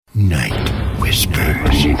Night Whispers.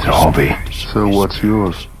 Everybody needs a hobby. So what's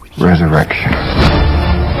yours? Resurrection.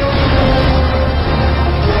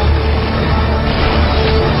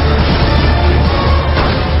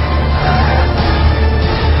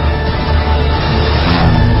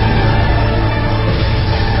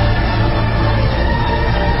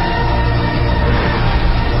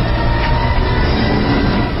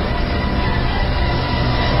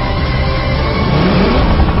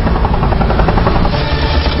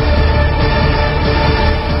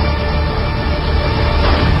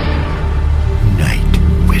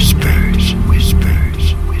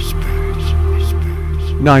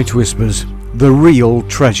 Night Whispers, the real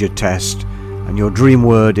treasure test, and your dream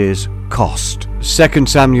word is cost. 2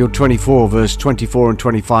 Samuel 24 verse 24 and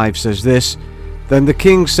 25 says this, Then the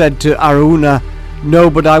king said to Araunah, No,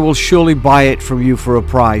 but I will surely buy it from you for a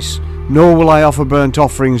price, nor will I offer burnt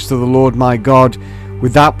offerings to the Lord my God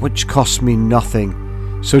with that which costs me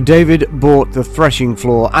nothing. So David bought the threshing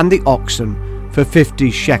floor and the oxen for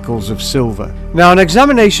 50 shekels of silver. Now, an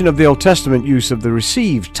examination of the Old Testament use of the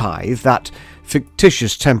received tithe, that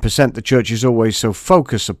fictitious 10% the church is always so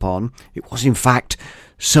focused upon, it was in fact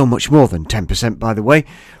so much more than 10% by the way,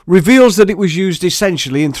 reveals that it was used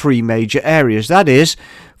essentially in three major areas, that is,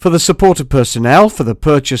 for the support of personnel, for the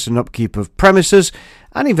purchase and upkeep of premises,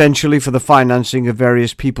 and eventually for the financing of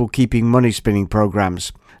various people-keeping money-spinning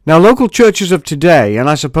programs. Now, local churches of today, and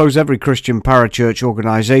I suppose every Christian parachurch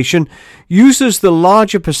organisation, uses the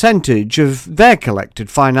larger percentage of their collected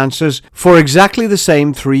finances for exactly the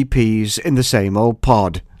same three P's in the same old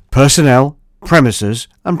pod: personnel, premises,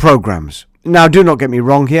 and programs. Now, do not get me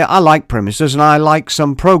wrong here, I like premises and I like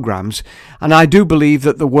some programs, and I do believe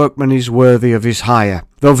that the workman is worthy of his hire.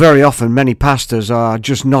 Though very often many pastors are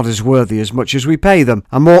just not as worthy as much as we pay them,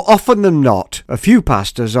 and more often than not, a few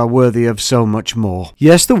pastors are worthy of so much more.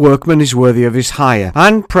 Yes, the workman is worthy of his hire,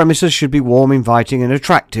 and premises should be warm, inviting and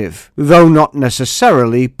attractive, though not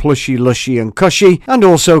necessarily plushy, lushy and cushy, and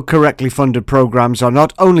also correctly funded programs are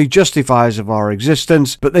not only justifiers of our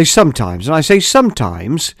existence, but they sometimes, and I say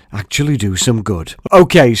sometimes, actually do some good.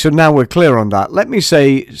 Okay, so now we're clear on that. Let me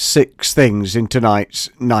say 6 things in tonight's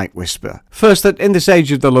Night Whisper. First, that in this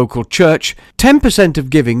age of the local church, 10% of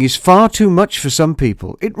giving is far too much for some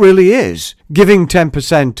people. It really is. Giving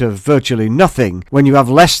 10% of virtually nothing when you have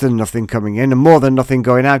less than nothing coming in and more than nothing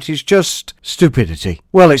going out is just stupidity.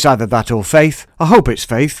 Well, it's either that or faith. I hope it's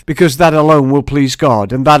faith, because that alone will please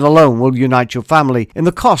God, and that alone will unite your family in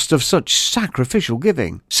the cost of such sacrificial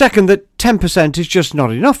giving. Second, that 10% is just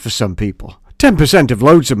not enough for some people. 10% of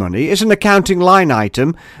loads of money is an accounting line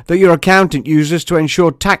item that your accountant uses to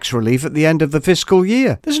ensure tax relief at the end of the fiscal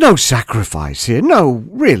year. There's no sacrifice here. No,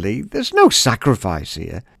 really, there's no sacrifice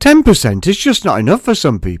here. 10% is just not enough for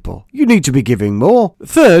some people. You need to be giving more.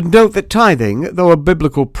 Third, note that tithing, though a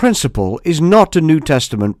biblical principle, is not a New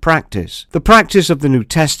Testament practice. The practice of the New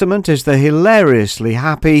Testament is the hilariously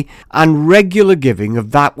happy and regular giving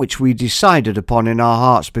of that which we decided upon in our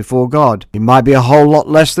hearts before God. It might be a whole lot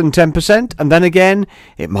less than 10%, and then again,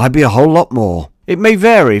 it might be a whole lot more. It may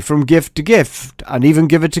vary from gift to gift, and even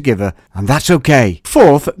giver to giver, and that's okay.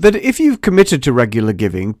 Fourth, that if you've committed to regular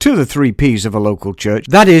giving to the 3 P's of a local church,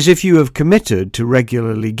 that is, if you have committed to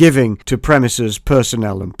regularly giving to premises,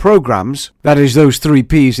 personnel and programs, that is, those 3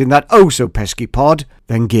 P's in that oh-so-pesky pod,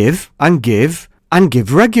 then give, and give, and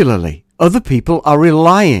give regularly. Other people are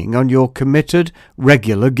relying on your committed,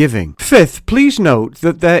 regular giving. Fifth, please note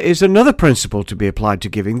that there is another principle to be applied to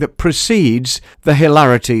giving that precedes the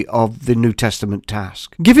hilarity of the New Testament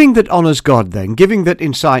task. Giving that honours God then, giving that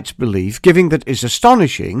incites belief, giving that is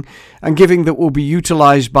astonishing, and giving that will be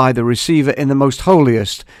utilised by the receiver in the most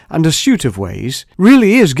holiest and astute of ways,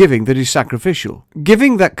 really is giving that is sacrificial.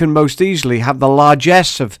 Giving that can most easily have the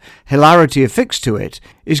largesse of hilarity affixed to it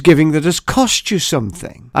is giving that has cost you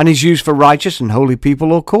something, and is used for righteous and holy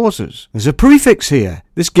people or causes. There's a prefix here.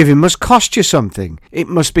 This giving must cost you something. It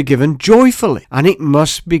must be given joyfully, and it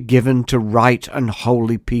must be given to right and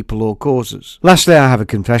holy people or causes. Lastly, I have a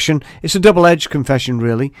confession. It's a double-edged confession,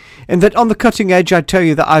 really, in that on the cutting edge I tell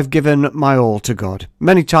you that I've given my all to God.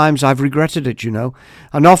 Many times I've regretted it, you know,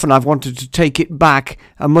 and often I've wanted to take it back,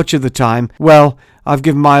 and much of the time, well, I've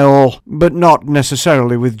given my all, but not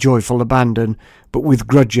necessarily with joyful abandon, but with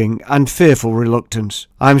grudging and fearful reluctance.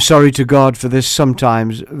 I am sorry to God for this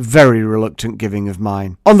sometimes very reluctant giving of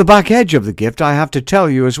mine. On the back edge of the gift, I have to tell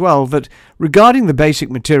you as well that regarding the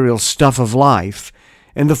basic material stuff of life,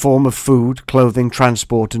 in the form of food, clothing,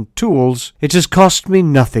 transport and tools, it has cost me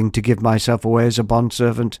nothing to give myself away as a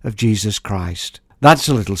bondservant of Jesus Christ. That's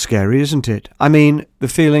a little scary, isn't it? I mean, the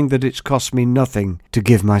feeling that it's cost me nothing to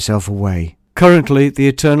give myself away. Currently, the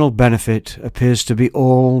eternal benefit appears to be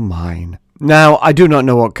all mine. Now, I do not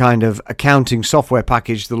know what kind of accounting software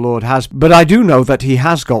package the Lord has, but I do know that he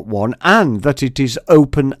has got one and that it is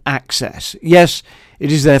open access. Yes,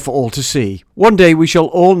 it is there for all to see. One day we shall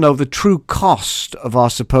all know the true cost of our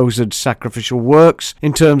supposed sacrificial works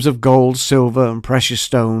in terms of gold, silver, and precious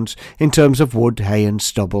stones, in terms of wood, hay, and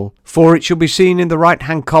stubble. For it shall be seen in the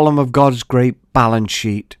right-hand column of God's great balance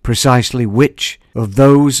sheet precisely which of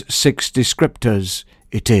those 6 descriptors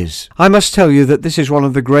it is. I must tell you that this is one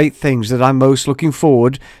of the great things that I'm most looking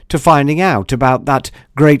forward to finding out about that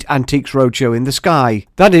great Antiques Roadshow in the sky.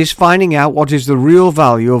 That is, finding out what is the real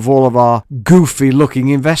value of all of our goofy-looking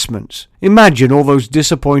investments. Imagine all those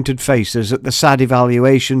disappointed faces at the sad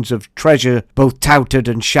evaluations of treasure both touted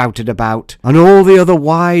and shouted about, and all the other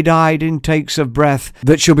wide-eyed intakes of breath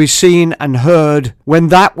that shall be seen and heard when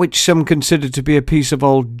that which some consider to be a piece of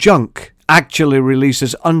old junk actually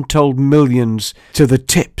releases untold millions to the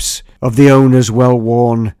tips of the owner's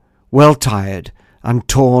well-worn, well-tired, and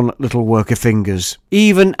torn little worker fingers.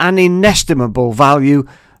 Even an inestimable value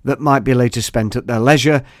that might be later spent at their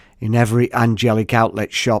leisure in every angelic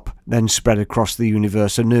outlet shop, then spread across the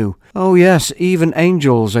universe anew. Oh yes, even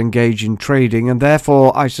angels engage in trading, and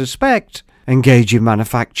therefore, I suspect, engage in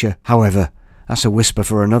manufacture. However, that's a whisper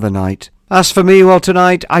for another night. As for me, well,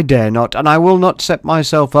 tonight I dare not, and I will not set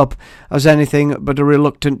myself up as anything but a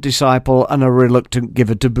reluctant disciple and a reluctant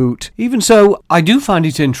giver to boot. Even so, I do find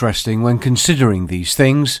it interesting when considering these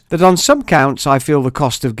things, that on some counts I feel the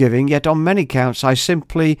cost of giving, yet on many counts I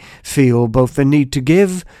simply feel both the need to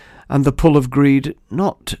give and the pull of greed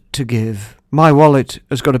not to give. My wallet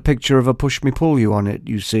has got a picture of a push-me-pull-you on it,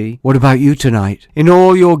 you see. What about you tonight? In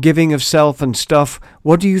all your giving of self and stuff,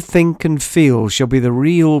 what do you think and feel shall be the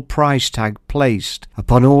real price tag placed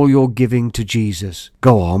upon all your giving to Jesus?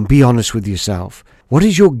 Go on, be honest with yourself. What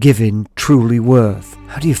is your giving truly worth?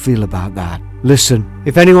 How do you feel about that? Listen,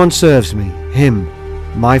 if anyone serves me, him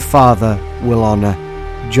my Father will honour.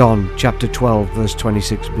 John chapter 12, verse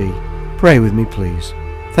 26b. Pray with me, please.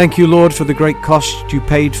 Thank you, Lord, for the great cost you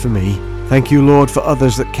paid for me. Thank you, Lord, for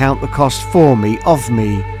others that count the cost for me, of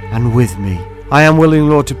me, and with me. I am willing,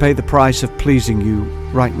 Lord, to pay the price of pleasing you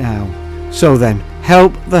right now. So then,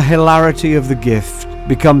 help the hilarity of the gift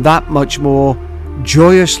become that much more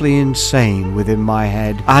joyously insane within my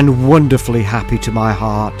head and wonderfully happy to my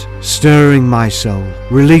heart, stirring my soul,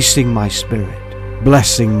 releasing my spirit,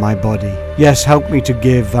 blessing my body. Yes, help me to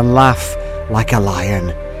give and laugh like a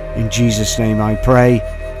lion. In Jesus' name I pray.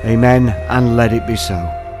 Amen, and let it be so.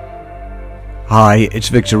 Hi, it's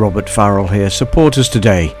Victor Robert Farrell here. Support us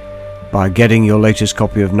today by getting your latest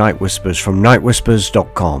copy of Night Whispers from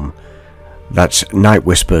nightwhispers.com. That's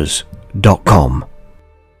nightwhispers.com.